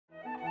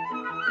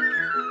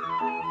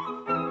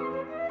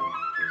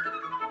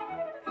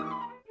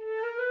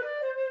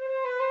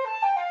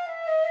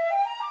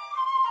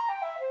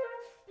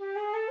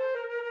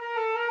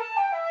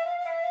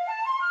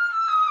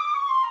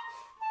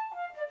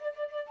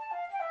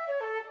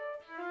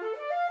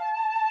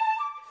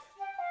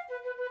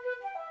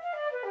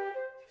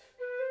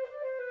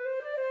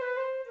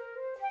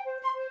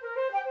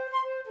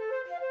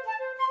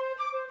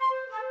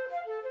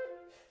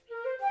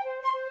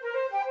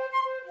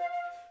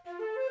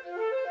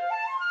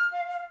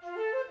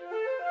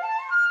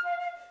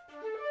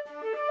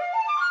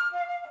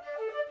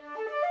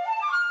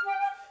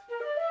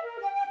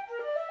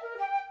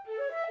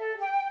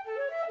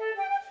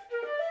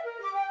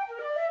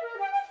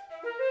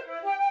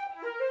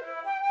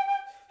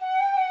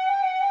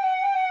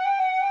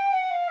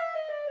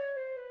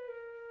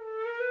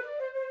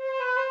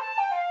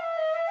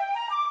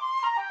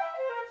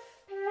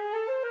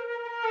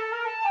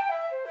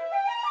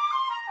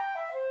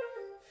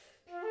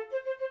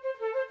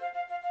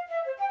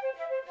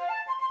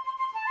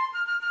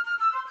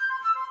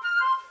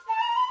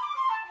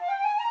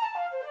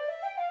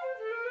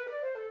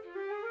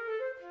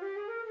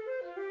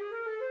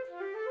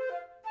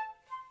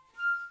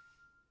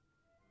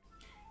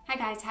Hi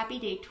guys, happy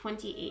day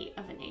 28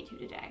 of an etude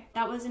today.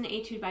 That was an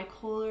etude by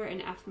Köhler in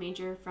F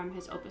major from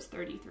his opus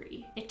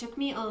 33. It took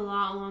me a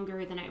lot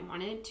longer than I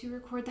wanted to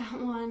record that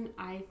one.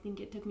 I think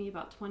it took me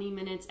about 20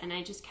 minutes and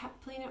I just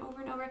kept playing it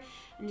over and over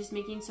and just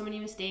making so many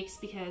mistakes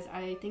because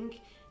I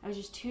think I was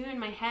just too in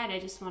my head. I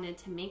just wanted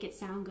to make it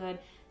sound good.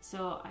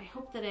 So I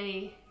hope that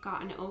I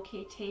got an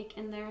okay take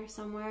in there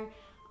somewhere.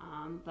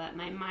 But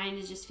my mind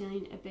is just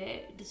feeling a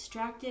bit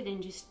distracted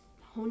and just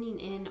honing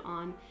in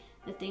on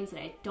the things that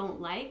I don't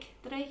like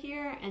that I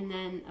hear, and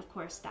then of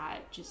course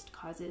that just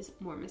causes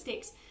more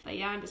mistakes. But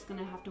yeah, I'm just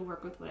gonna have to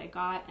work with what I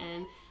got,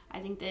 and I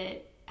think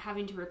that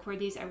having to record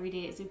these every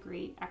day is a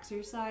great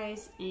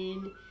exercise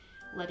in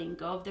letting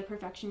go of the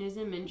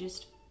perfectionism and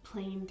just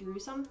playing through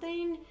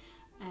something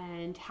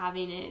and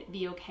having it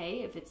be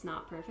okay if it's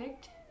not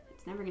perfect.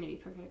 It's never gonna be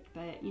perfect,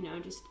 but you know,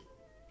 just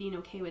being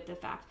okay with the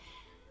fact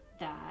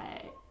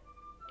that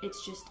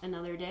it's just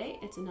another day,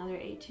 it's another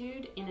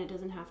etude, and it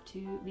doesn't have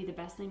to be the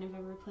best thing I've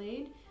ever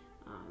played.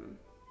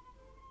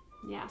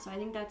 Yeah, so I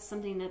think that's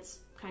something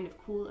that's kind of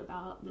cool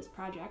about this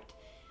project.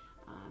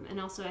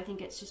 And also I think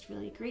it's just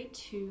really great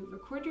to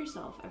record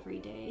yourself every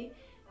day.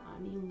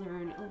 You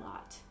learn a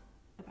lot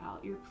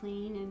about your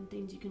playing and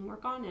things you can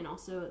work on, and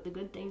also the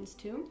good things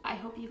too. I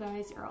hope you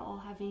guys are all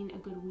having a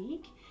good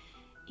week,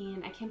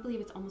 and I can't believe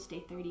it's almost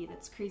day 30,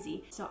 that's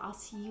crazy. So I'll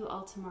see you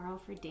all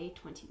tomorrow for day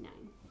 29.